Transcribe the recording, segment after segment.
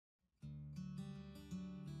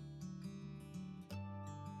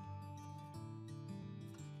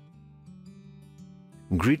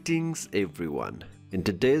Greetings everyone. In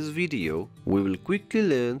today's video, we will quickly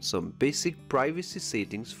learn some basic privacy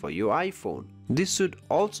settings for your iPhone. This should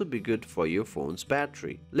also be good for your phone's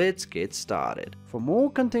battery. Let's get started. For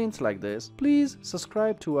more contents like this, please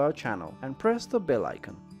subscribe to our channel and press the bell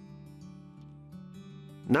icon.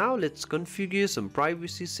 Now let's configure some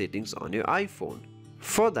privacy settings on your iPhone.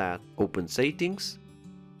 For that, open Settings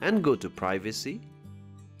and go to Privacy.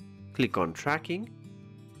 Click on Tracking.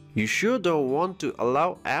 You sure don't want to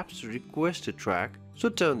allow apps to request to track, so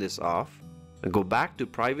turn this off and go back to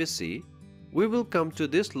Privacy. We will come to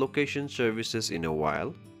this location services in a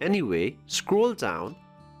while. Anyway, scroll down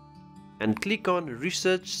and click on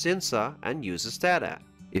Research Sensor and Users Data.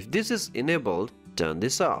 If this is enabled, turn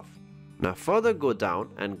this off. Now further go down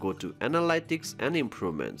and go to Analytics and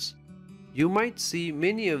Improvements. You might see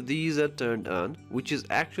many of these are turned on, which is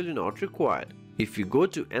actually not required. If you go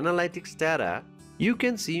to Analytics Data, you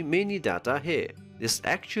can see many data here. This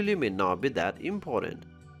actually may not be that important.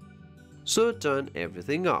 So turn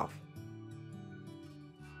everything off.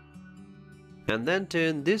 And then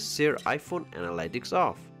turn this Share iPhone Analytics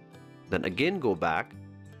off. Then again go back.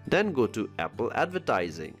 Then go to Apple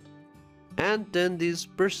Advertising. And turn these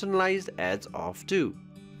personalized ads off too.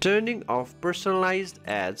 Turning off personalized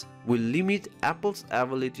ads will limit Apple's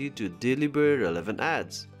ability to deliver relevant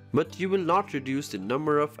ads. But you will not reduce the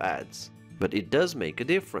number of ads. But it does make a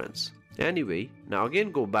difference. Anyway, now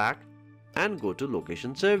again go back and go to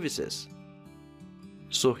Location Services.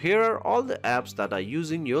 So here are all the apps that are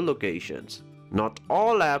using your locations. Not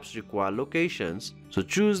all apps require locations, so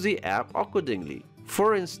choose the app accordingly.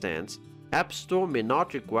 For instance, App Store may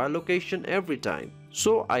not require location every time,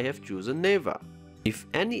 so I have chosen Never. If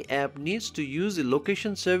any app needs to use the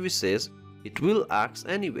location services, it will ask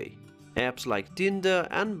anyway. Apps like Tinder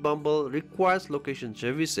and Bumble requires location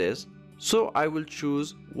services, so I will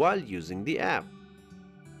choose while using the app.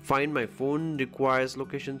 Find My Phone requires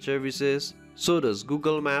location services, so does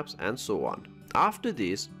Google Maps and so on. After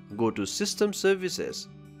this, go to System Services.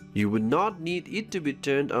 You will not need it to be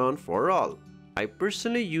turned on for all. I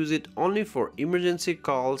personally use it only for emergency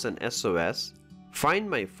calls and SOS, Find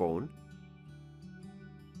My Phone,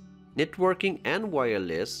 networking and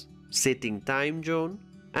wireless, setting time zone,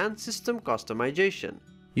 and system customization.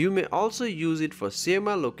 You may also use it for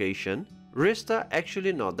CMR location. Rest are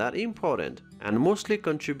actually not that important and mostly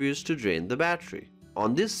contributes to drain the battery.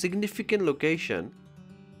 On this significant location,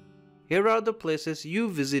 here are the places you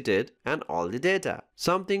visited and all the data.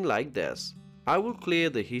 Something like this. I will clear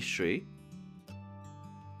the history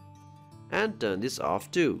and turn this off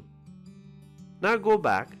too. Now go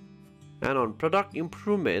back and on Product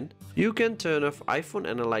Improvement, you can turn off iPhone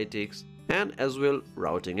Analytics and as well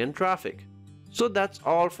routing and traffic. So that's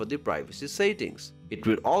all for the privacy settings. It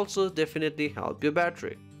will also definitely help your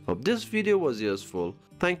battery. Hope this video was useful.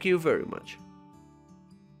 Thank you very much.